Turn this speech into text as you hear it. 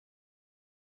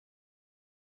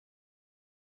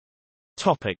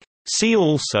See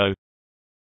also: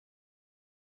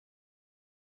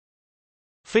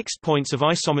 fixed points of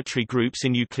isometry groups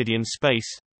in Euclidean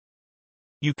space,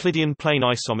 Euclidean plane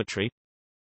isometry,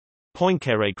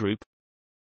 Poincare group,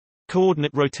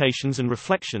 coordinate rotations and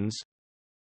reflections,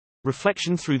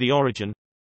 reflection through the origin,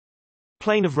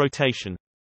 plane of rotation.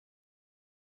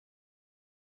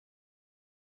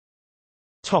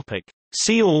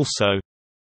 See also: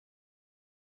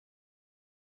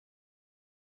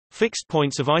 fixed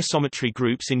points of isometry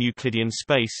groups in Euclidean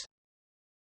space,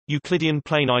 Euclidean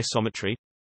plane isometry,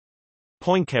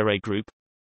 Poincare group,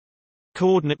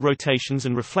 coordinate rotations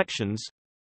and reflections,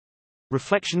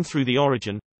 reflection through the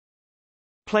origin,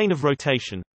 plane of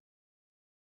rotation.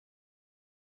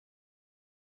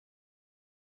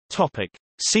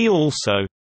 See also: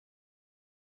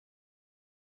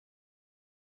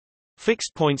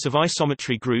 fixed points of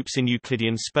isometry groups in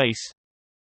Euclidean space,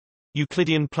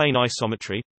 Euclidean plane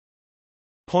isometry,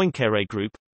 Poincare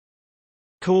group,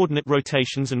 coordinate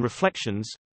rotations and reflections,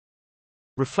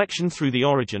 reflection through the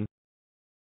origin,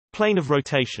 plane of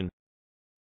rotation.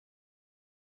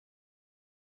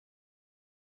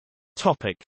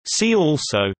 See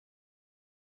also: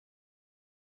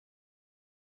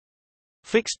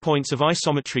 fixed points of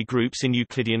isometry groups in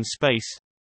Euclidean space,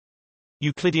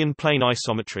 Euclidean plane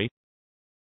isometry,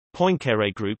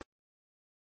 Poincare group,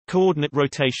 coordinate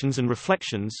rotations and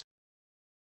reflections,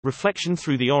 reflection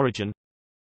through the origin,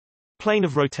 plane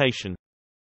of rotation.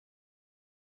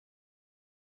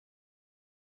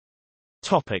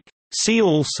 See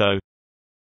also: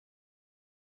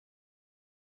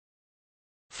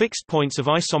 fixed points of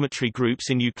isometry groups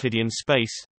in Euclidean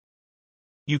space,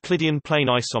 Euclidean plane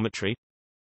isometry,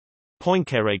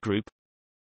 Poincare group,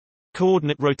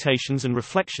 coordinate rotations and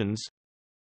reflections,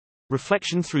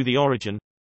 reflection through the origin,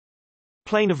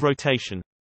 plane of rotation.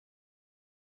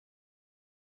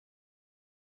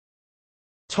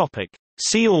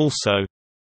 See also: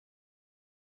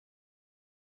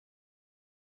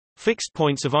 fixed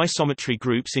points of isometry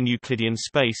groups in Euclidean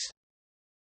space,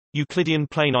 Euclidean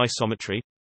plane isometry,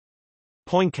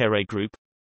 Poincare group,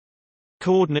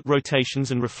 coordinate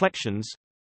rotations and reflections,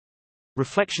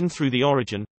 reflection through the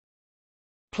origin,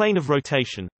 plane of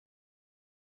rotation.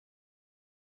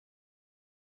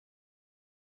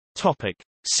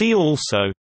 See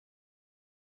also: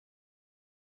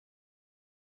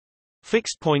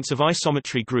 fixed points of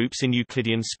isometry groups in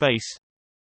Euclidean space,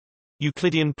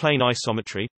 Euclidean plane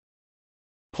isometry,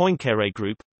 Poincare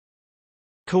group,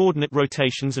 coordinate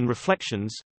rotations and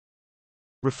reflections,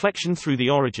 reflection through the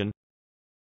origin,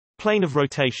 plane of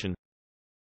rotation.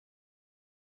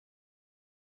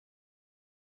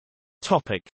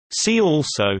 See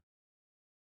also: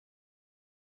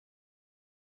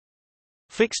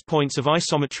 fixed points of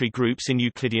isometry groups in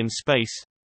Euclidean space,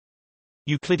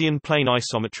 Euclidean plane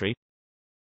isometry,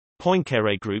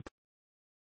 Poincare group,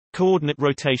 coordinate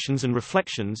rotations and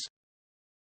reflections,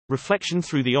 reflection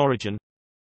through the origin,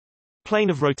 plane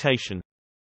of rotation.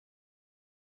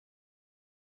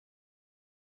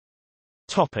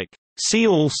 See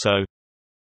also: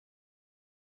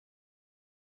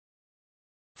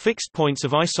 fixed points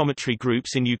of isometry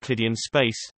groups in Euclidean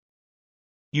space,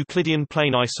 Euclidean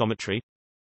plane isometry,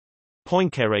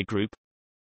 Poincare group,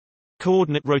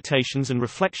 coordinate rotations and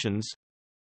reflections,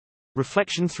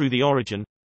 reflection through the origin,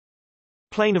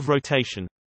 plane of rotation.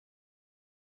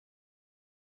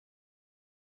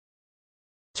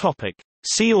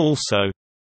 See also: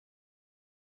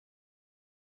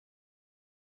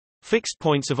 fixed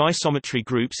points of isometry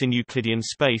groups in Euclidean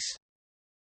space,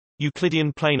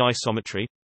 Euclidean plane isometry,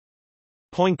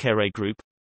 Poincare group,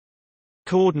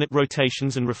 coordinate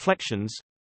rotations and reflections,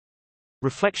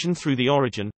 reflection through the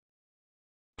origin,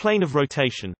 plane of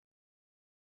rotation.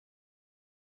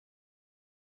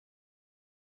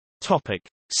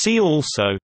 See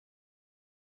also: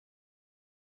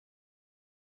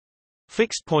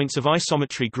 fixed points of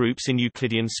isometry groups in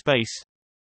Euclidean space,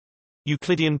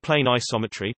 Euclidean plane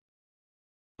isometry,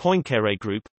 Poincare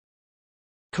group,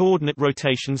 coordinate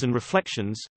rotations and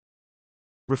reflections,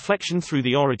 reflection through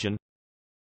the origin,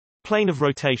 plane of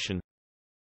rotation.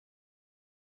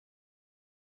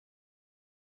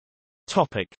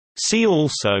 See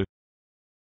also: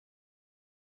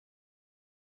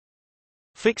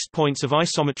 fixed points of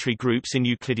isometry groups in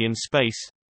Euclidean space,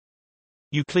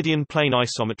 Euclidean plane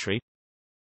isometry,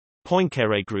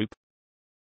 Poincare group,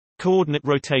 coordinate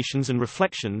rotations and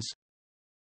reflections,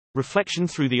 reflection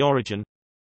through the origin,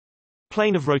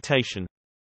 plane of rotation.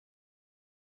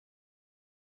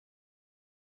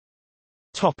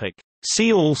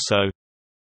 See also: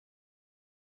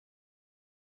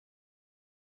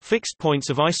 fixed points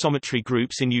of isometry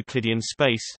groups in Euclidean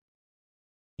space,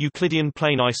 Euclidean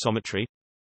plane isometry,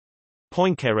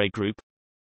 Poincare group,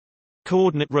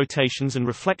 coordinate rotations and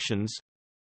reflections,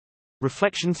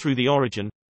 reflection through the origin,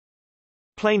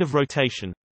 plane of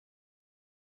rotation.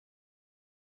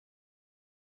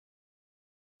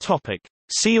 Topic.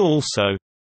 See also: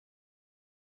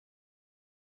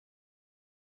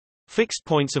 fixed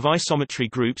points of isometry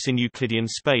groups in Euclidean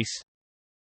space,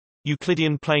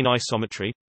 Euclidean plane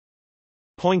isometry,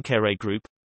 Poincare group,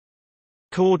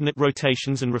 coordinate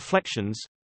rotations and reflections,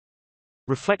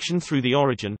 reflection through the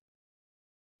origin,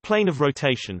 plane of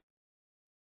rotation.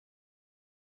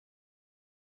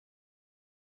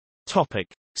 Topic.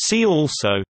 See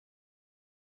also: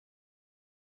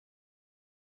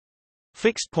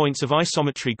 fixed points of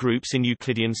isometry groups in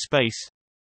Euclidean space,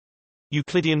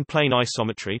 Euclidean plane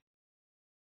isometry,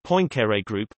 Poincare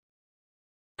group,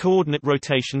 coordinate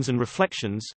rotations and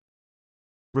reflections,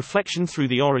 reflection through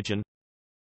the origin,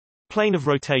 plane of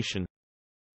rotation.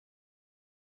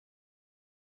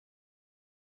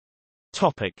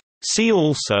 Topic. See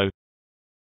also: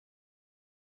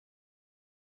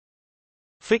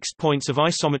 fixed points of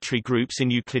isometry groups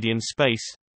in Euclidean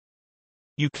space,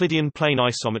 Euclidean plane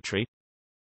isometry,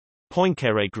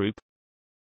 Poincare group,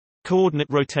 coordinate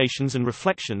rotations and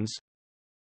reflections,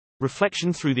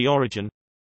 reflection through the origin,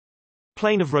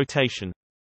 plane of rotation.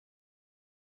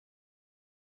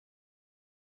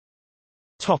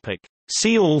 Topic.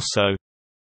 See also: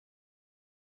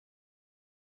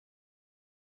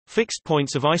 fixed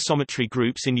points of isometry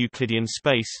groups in Euclidean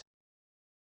space,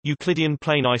 Euclidean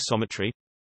plane isometry,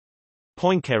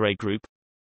 Poincare group,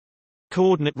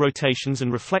 coordinate rotations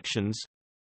and reflections,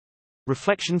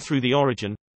 reflection through the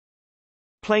origin,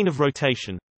 plane of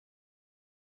rotation.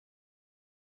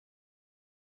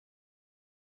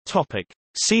 Topic.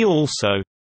 See also: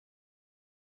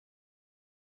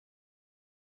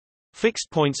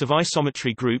 fixed points of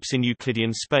isometry groups in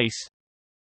Euclidean space,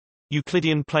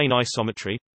 Euclidean plane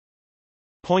isometry,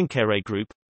 Poincare group,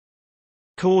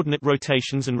 coordinate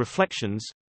rotations and reflections,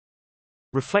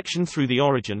 reflection through the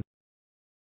origin,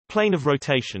 plane of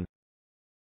rotation.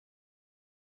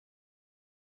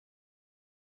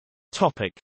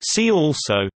 Topic. See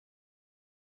also: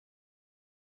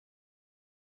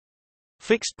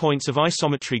 fixed points of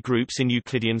isometry groups in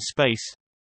Euclidean space,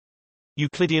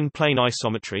 Euclidean plane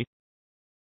isometry,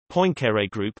 Poincare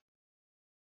group,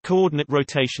 coordinate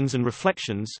rotations and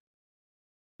reflections,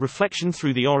 reflection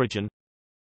through the origin,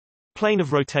 plane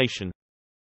of rotation.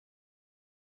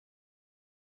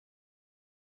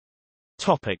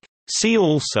 Topic. See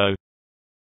also: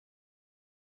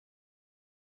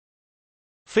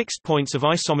 fixed points of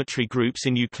isometry groups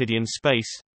in Euclidean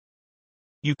space,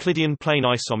 Euclidean plane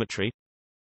isometry,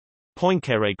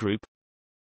 Poincare group,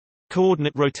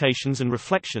 coordinate rotations and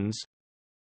reflections,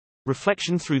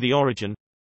 reflection through the origin,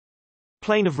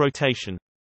 plane of rotation.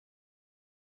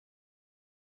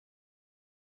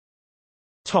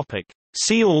 Topic.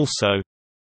 See also: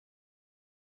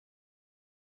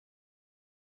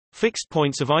 fixed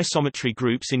points of isometry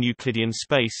groups in Euclidean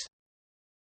space,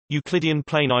 Euclidean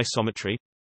plane isometry,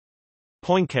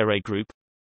 Poincare group,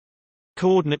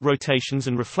 coordinate rotations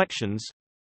and reflections,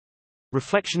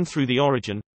 reflection through the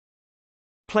origin,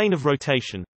 plane of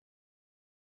rotation.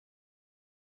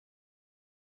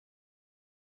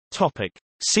 Topic.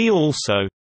 See also: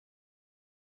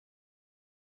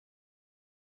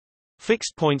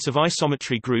 fixed points of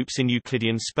isometry groups in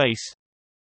Euclidean space,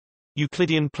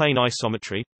 Euclidean plane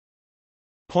isometry,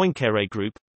 Poincare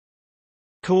group,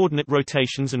 coordinate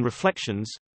rotations and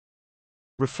reflections,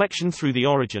 reflection through the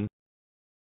origin,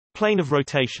 plane of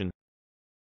rotation.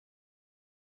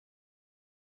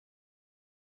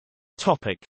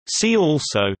 Topic. See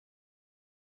also: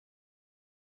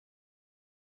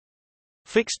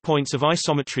 fixed points of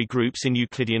isometry groups in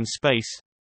Euclidean space,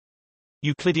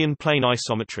 Euclidean plane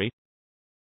isometry,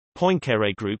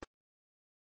 Poincare group,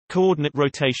 coordinate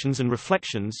rotations and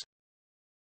reflections,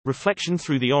 reflection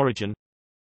through the origin,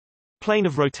 plane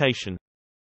of rotation.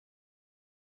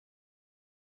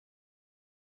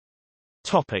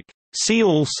 Topic. See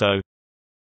also: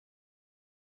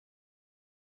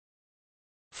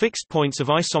 fixed points of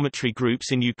isometry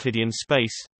groups in Euclidean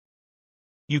space,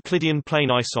 Euclidean plane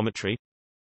isometry,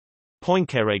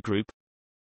 Poincare group,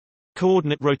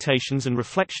 coordinate rotations and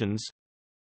reflections,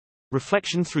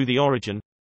 reflection through the origin,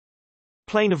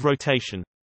 plane of rotation.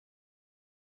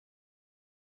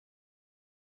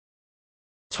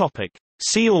 Topic.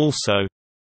 See also: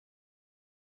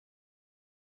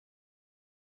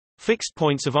 fixed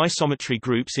points of isometry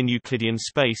groups in Euclidean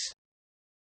space,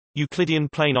 Euclidean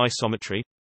plane isometry,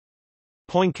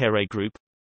 Poincare group,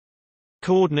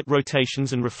 coordinate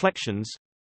rotations and reflections,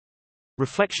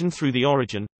 reflection through the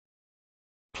origin,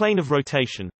 plane of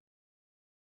rotation.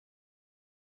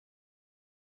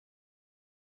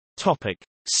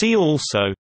 See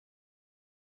also: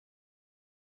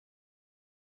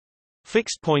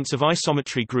 fixed points of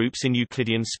isometry groups in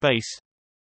Euclidean space,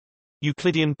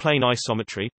 Euclidean plane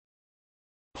isometry,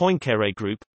 Poincare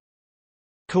group,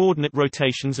 coordinate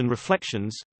rotations and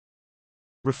reflections,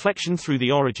 reflection through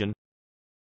the origin,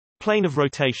 plane of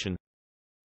rotation.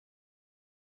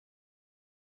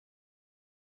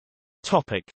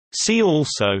 See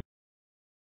also: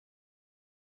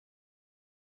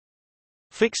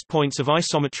 fixed points of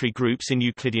isometry groups in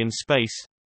Euclidean space,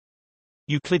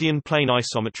 Euclidean plane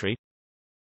isometry,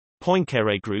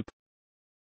 Poincare group,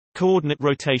 coordinate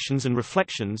rotations and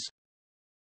reflections,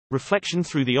 reflection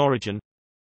through the origin,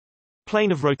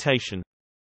 plane of rotation.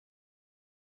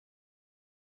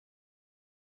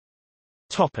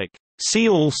 See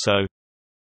also: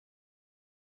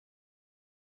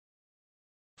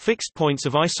 fixed points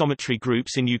of isometry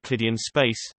groups in Euclidean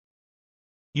space,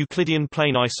 Euclidean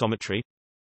plane isometry,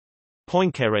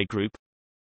 Poincare group,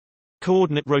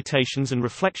 coordinate rotations and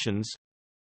reflections,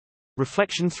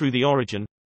 reflection through the origin,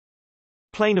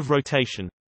 plane of rotation.